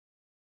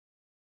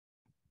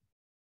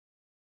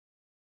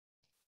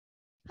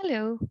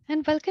Hello,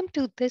 and welcome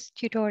to this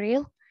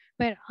tutorial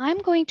where I'm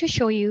going to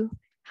show you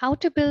how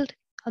to build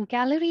a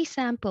gallery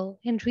sample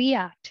in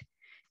React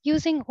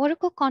using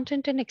Oracle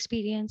Content and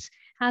Experience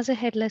as a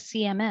headless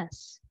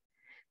CMS.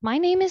 My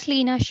name is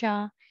Leena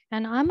Shah,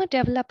 and I'm a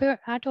developer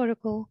at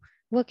Oracle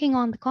working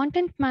on the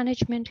content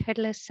management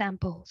headless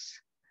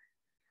samples.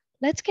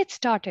 Let's get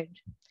started.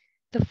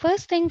 The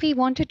first thing we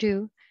want to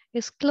do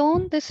is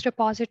clone this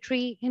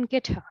repository in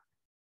GitHub.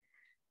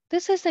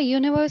 This is a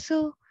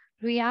universal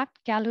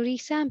React gallery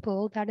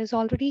sample that is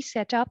already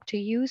set up to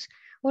use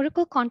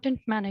Oracle Content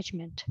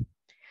Management.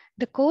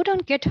 The code on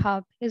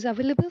GitHub is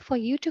available for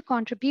you to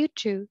contribute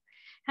to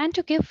and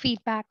to give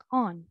feedback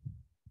on.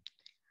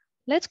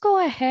 Let's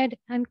go ahead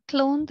and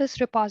clone this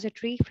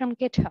repository from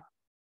GitHub.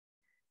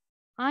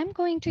 I'm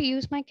going to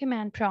use my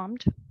command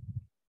prompt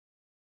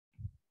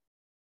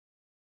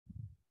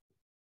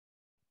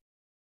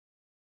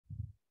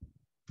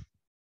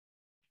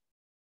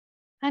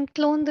and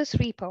clone this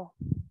repo.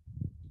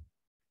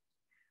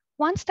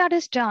 Once that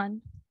is done,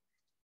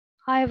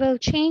 I will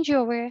change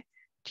over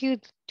to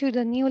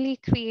the newly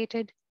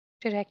created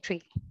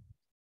directory.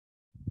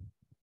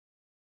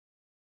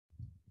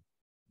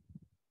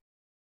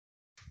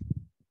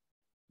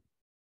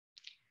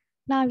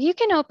 Now you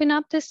can open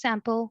up this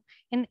sample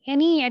in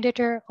any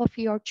editor of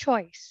your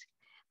choice.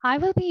 I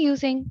will be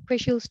using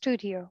Visual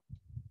Studio.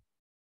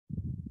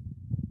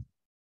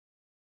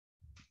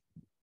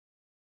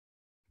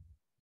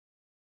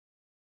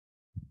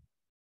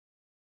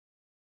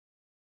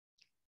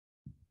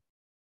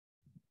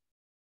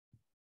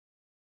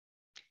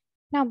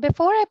 Now,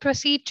 before I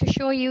proceed to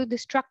show you the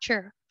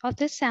structure of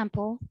this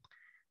sample,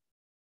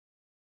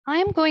 I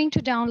am going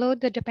to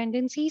download the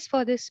dependencies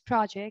for this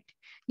project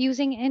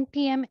using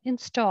npm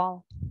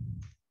install.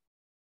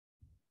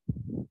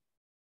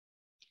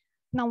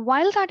 Now,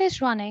 while that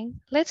is running,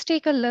 let's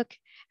take a look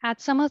at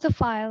some of the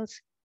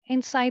files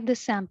inside the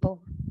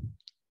sample.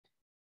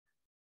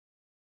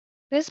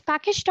 There's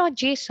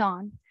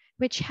package.json,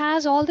 which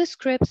has all the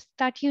scripts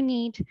that you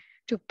need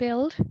to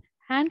build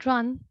and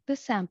run the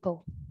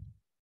sample.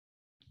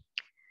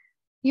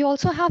 You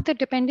also have the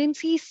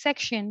dependencies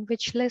section,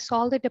 which lists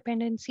all the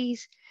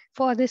dependencies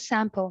for this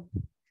sample.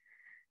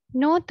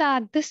 Note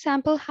that this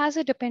sample has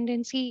a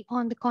dependency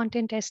on the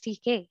content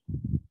SDK.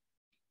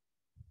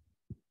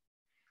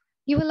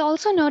 You will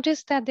also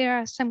notice that there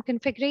are some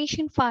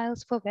configuration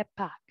files for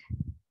Webpack.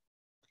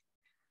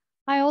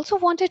 I also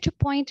wanted to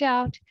point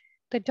out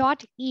the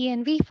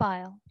 .env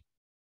file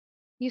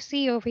you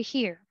see over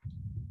here.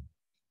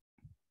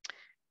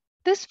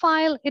 This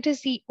file, it is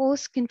the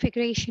OS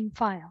configuration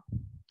file.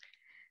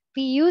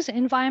 We use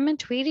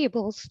environment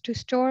variables to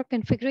store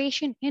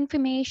configuration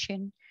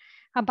information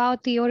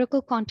about the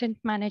Oracle Content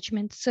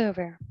Management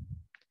Server.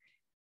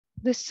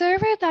 The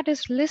server that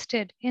is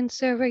listed in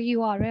server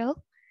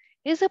URL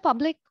is a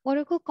public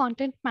Oracle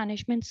Content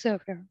Management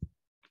Server.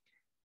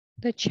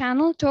 The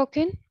channel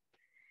token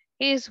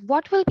is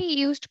what will be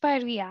used by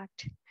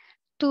React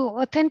to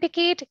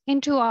authenticate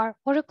into our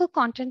Oracle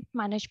Content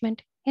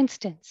Management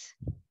instance.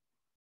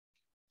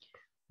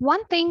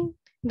 One thing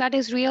that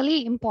is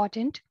really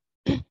important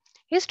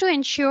is to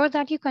ensure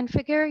that you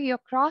configure your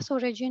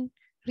cross-origin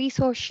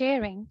resource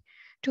sharing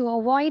to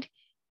avoid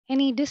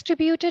any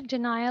distributed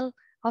denial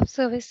of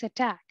service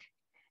attack,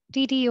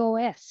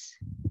 DDoS.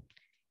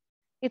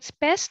 It's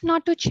best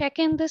not to check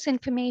in this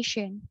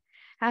information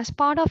as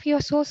part of your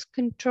source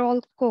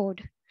control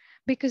code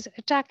because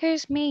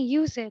attackers may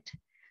use it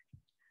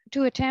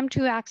to attempt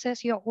to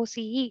access your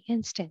OCE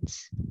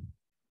instance.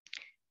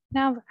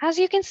 Now, as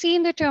you can see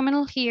in the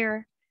terminal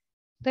here,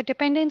 the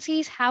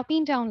dependencies have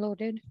been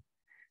downloaded.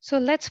 So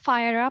let's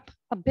fire up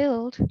a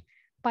build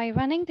by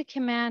running the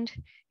command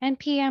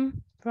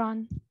Npm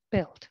Run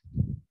Build.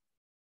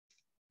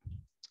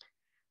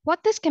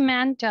 What this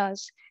command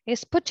does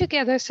is put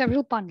together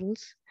several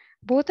bundles,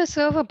 both a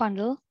server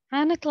bundle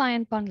and a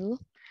client bundle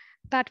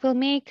that will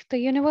make the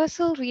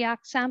universal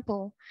React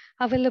sample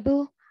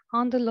available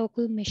on the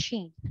local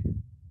machine.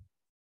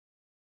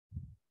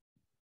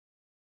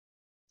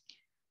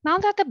 Now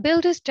that the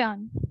build is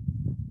done,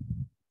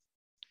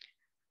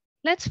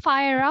 let's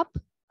fire up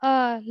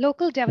a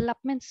local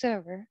development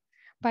server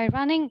by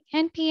running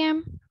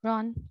npm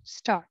run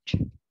start.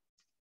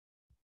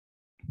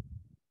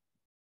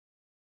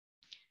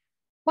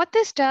 What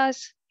this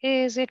does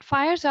is it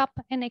fires up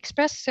an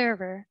Express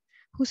server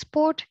whose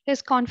port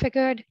is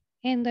configured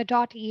in the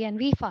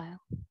 .env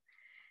file.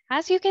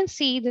 As you can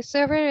see, the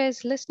server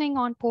is listening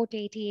on port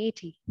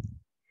 8080.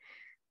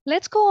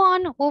 Let's go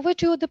on over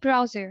to the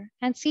browser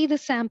and see the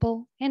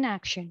sample in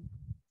action.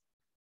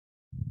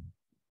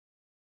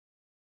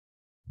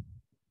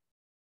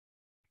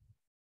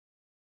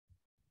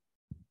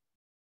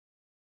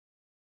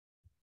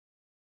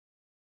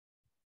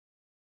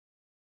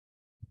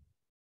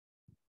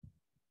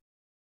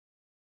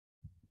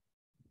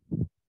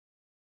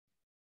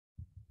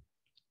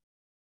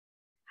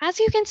 As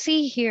you can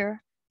see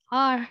here,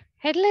 our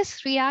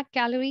headless React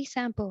gallery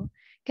sample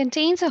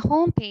contains a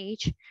home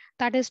page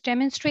that is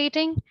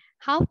demonstrating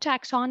how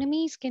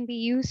taxonomies can be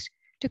used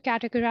to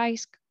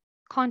categorize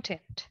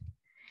content.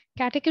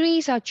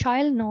 Categories are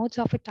child nodes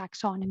of a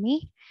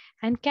taxonomy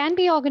and can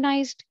be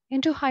organized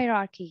into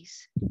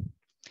hierarchies.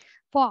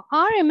 For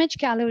our image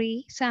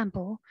gallery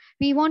sample,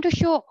 we want to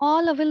show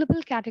all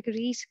available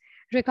categories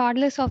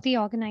regardless of the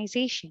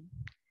organization.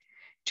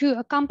 To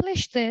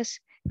accomplish this,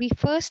 we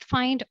first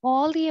find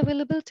all the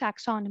available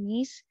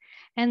taxonomies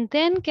and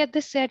then get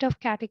the set of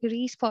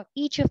categories for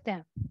each of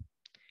them.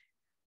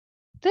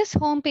 This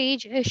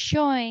homepage is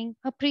showing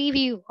a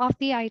preview of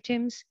the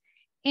items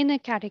in a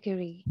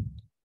category.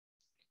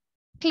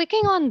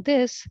 Clicking on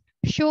this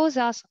shows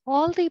us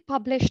all the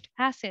published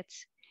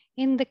assets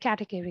in the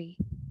category.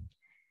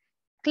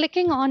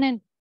 Clicking on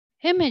an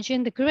image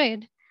in the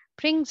grid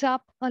brings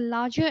up a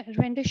larger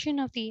rendition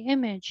of the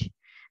image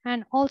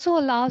and also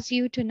allows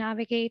you to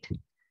navigate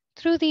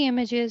through the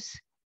images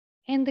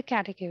in the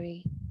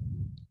category.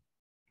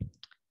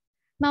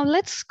 Now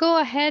let's go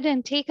ahead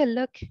and take a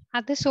look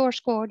at the source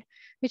code,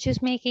 which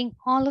is making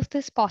all of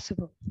this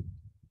possible.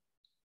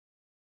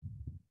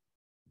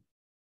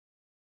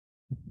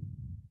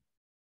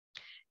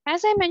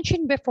 As I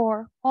mentioned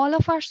before, all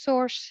of our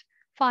source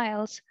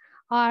files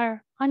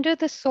are under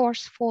the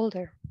source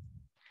folder.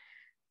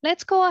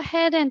 Let's go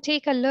ahead and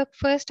take a look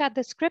first at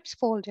the scripts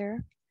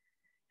folder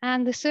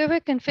and the server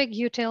config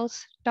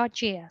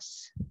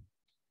utils.js.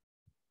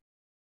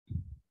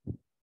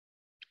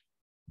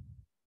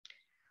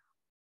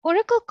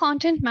 Oracle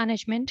Content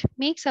Management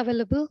makes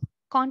available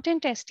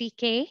Content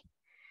SDK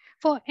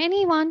for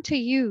anyone to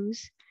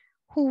use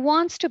who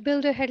wants to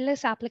build a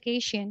headless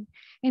application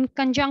in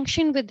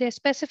conjunction with their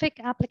specific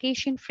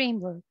application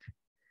framework.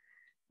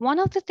 One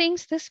of the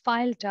things this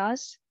file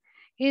does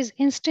is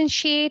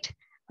instantiate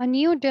a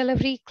new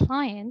delivery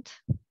client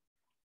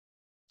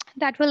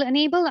that will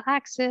enable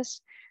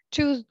access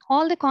to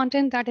all the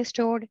content that is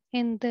stored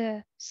in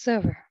the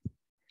server.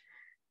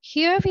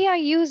 Here we are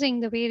using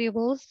the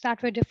variables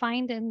that were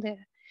defined in the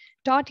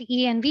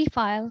 .env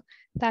file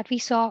that we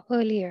saw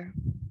earlier.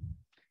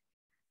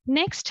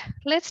 Next,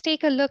 let's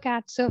take a look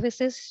at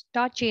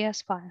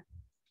services.js file.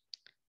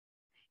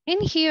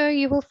 In here,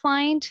 you will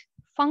find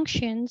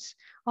functions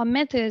or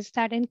methods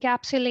that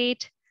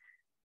encapsulate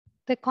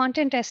the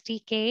content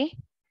SDK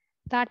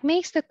that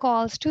makes the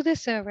calls to the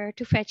server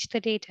to fetch the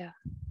data.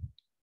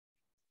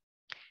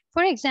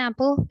 For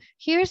example,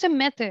 here's a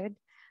method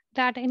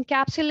that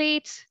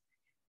encapsulates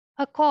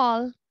a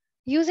call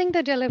using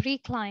the delivery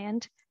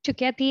client to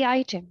get the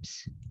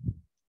items.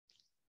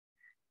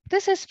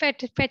 This is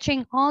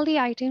fetching all the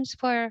items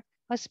for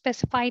a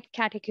specified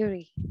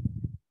category.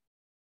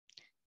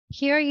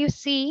 Here you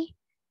see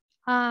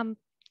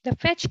the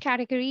fetch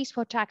categories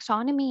for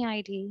taxonomy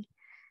ID,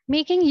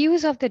 making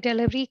use of the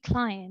delivery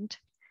client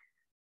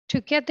to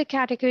get the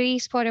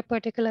categories for a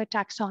particular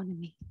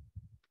taxonomy.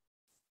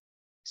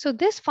 So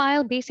this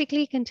file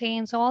basically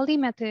contains all the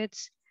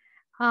methods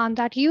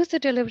that use the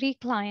delivery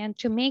client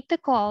to make the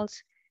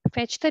calls,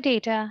 fetch the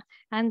data,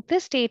 and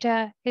this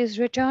data is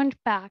returned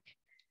back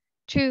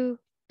to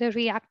the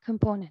React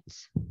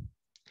components.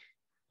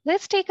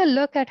 Let's take a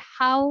look at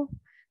how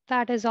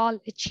that is all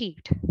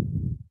achieved.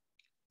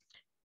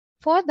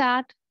 For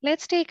that,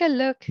 let's take a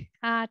look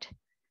at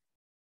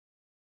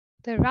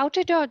the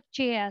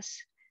router.js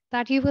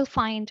that you will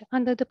find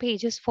under the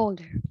pages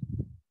folder.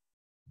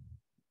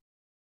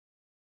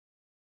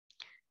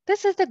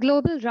 This is the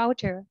global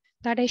router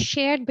that is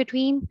shared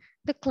between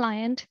the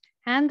client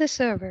and the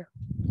server.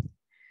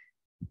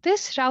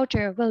 This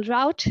router will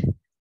route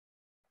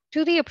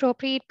to the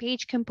appropriate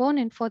page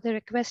component for the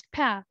request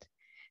path,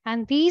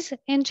 and these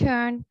in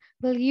turn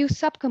will use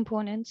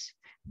subcomponents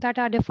that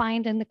are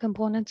defined in the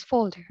components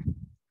folder.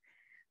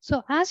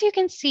 So as you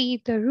can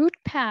see, the root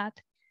path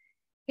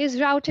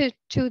is routed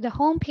to the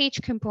home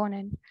page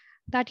component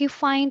that you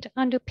find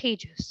under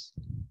pages.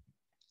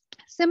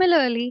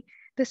 Similarly,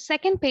 the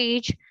second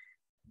page,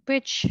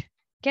 which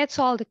gets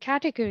all the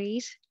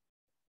categories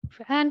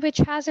and which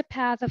has a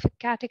path of a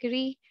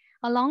category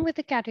along with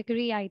the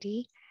category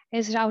ID,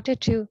 is routed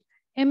to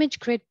image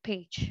grid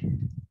page.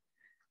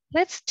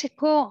 Let's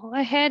go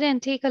ahead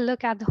and take a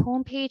look at the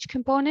home page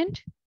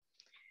component.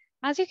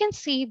 As you can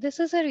see, this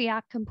is a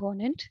React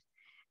component,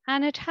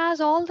 and it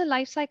has all the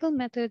lifecycle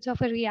methods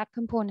of a React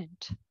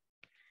component.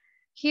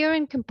 Here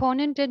in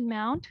component did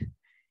mount,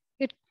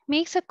 it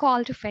makes a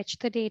call to fetch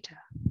the data.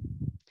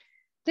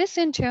 This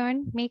in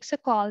turn makes a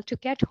call to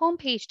get home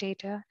page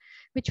data,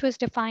 which was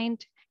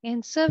defined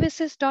in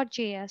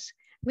services.js,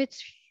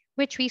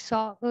 which we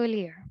saw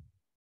earlier.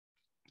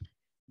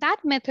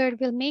 That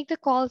method will make the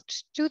call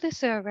to the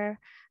server,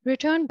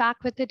 return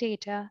back with the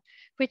data,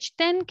 which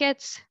then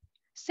gets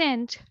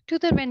sent to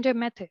the render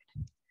method.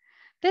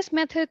 This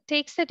method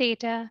takes the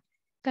data,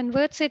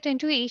 converts it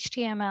into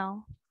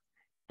HTML,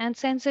 and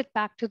sends it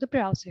back to the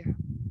browser.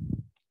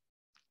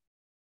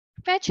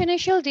 Fetch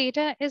initial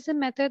data is a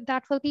method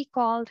that will be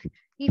called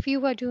if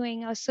you were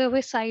doing a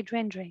server-side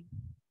rendering.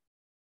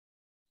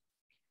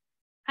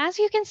 As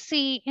you can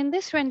see in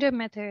this render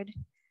method,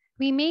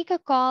 we make a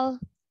call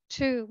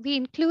we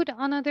include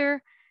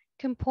another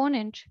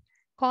component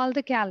called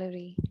the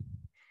gallery.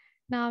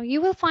 Now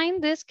you will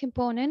find this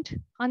component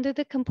under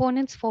the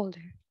components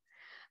folder.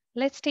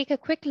 Let's take a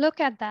quick look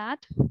at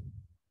that.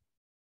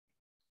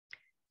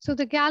 So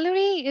the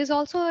gallery is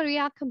also a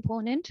React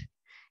component.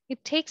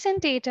 It takes in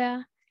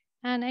data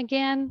and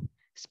again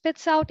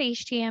spits out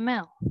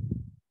HTML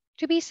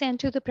to be sent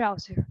to the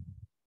browser.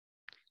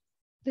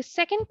 The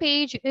second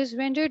page is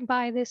rendered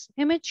by this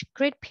image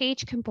grid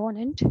page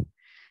component,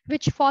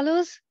 which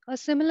follows a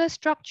similar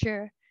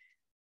structure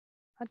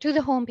to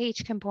the home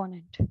page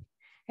component.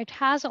 It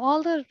has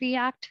all the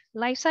React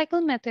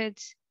lifecycle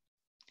methods,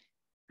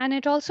 and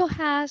it also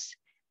has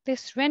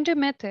this render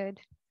method,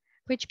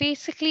 which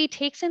basically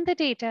takes in the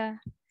data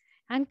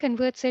and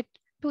converts it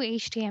to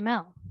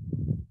HTML.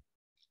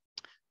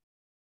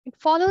 It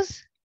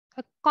follows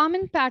a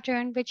common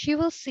pattern, which you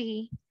will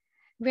see,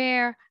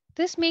 where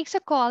this makes a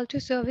call to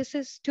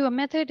services to a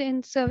method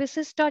in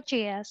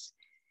services.js.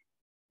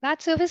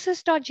 That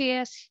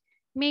services.js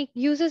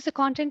uses the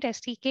content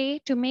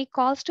SDK to make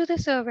calls to the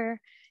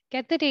server,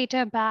 get the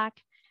data back,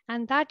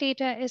 and that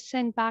data is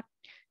sent back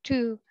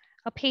to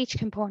a page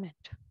component.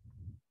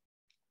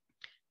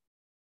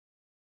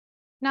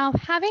 Now,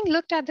 having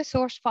looked at the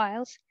source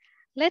files,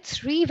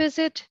 let's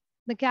revisit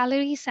the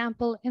gallery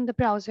sample in the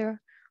browser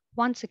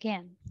once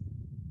again.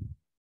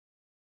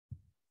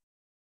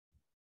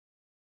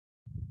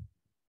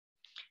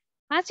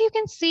 As you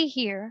can see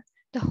here,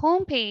 the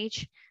home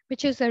page,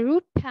 which is the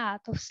root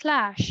path of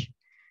 /,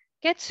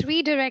 gets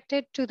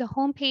redirected to the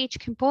home page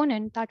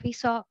component that we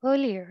saw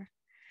earlier.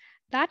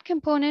 That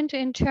component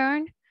in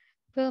turn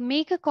will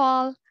make a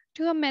call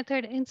to a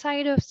method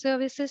inside of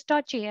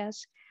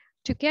services.js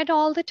to get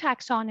all the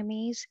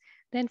taxonomies.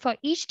 Then for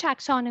each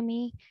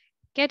taxonomy,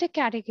 get a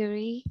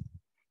category,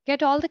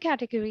 get all the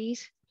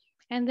categories.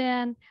 And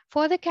then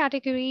for the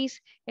categories,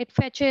 it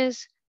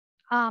fetches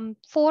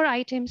 4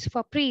 items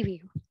for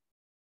preview.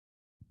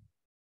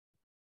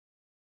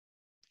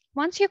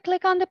 Once you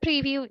click on the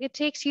preview, it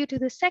takes you to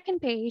the second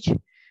page,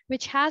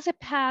 which has a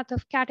path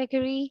of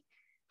category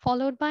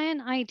followed by an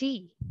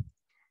ID.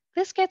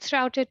 This gets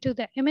routed to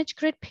the image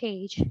grid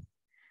page,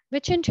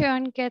 which in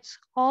turn gets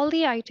all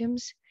the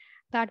items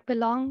that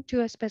belong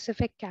to a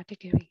specific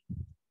category.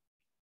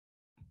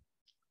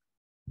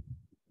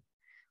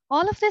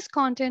 All of this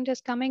content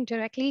is coming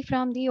directly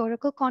from the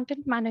Oracle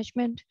Content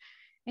Management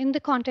in the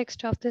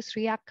context of this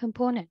React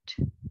component.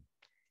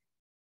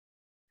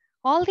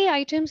 All the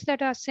items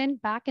that are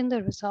sent back in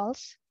the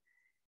results,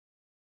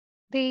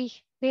 they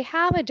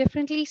have a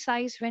differently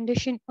sized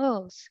rendition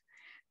URLs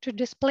to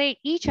display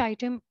each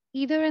item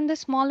either in the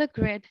smaller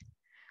grid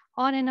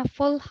or in a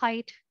full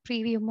height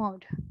preview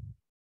mode.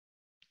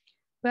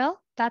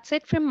 Well, that's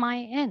it from my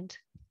end.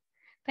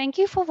 Thank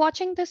you for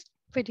watching this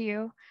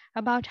video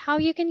about how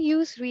you can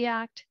use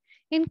React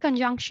in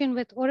conjunction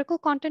with Oracle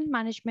Content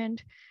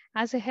Management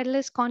as a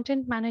headless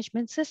content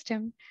management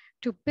system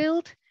to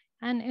build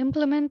and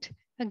implement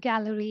a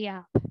gallery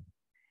app.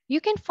 You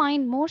can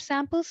find more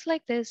samples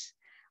like this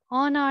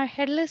on our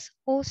Headless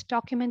OS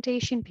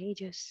documentation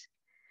pages.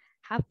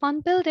 Have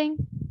fun building.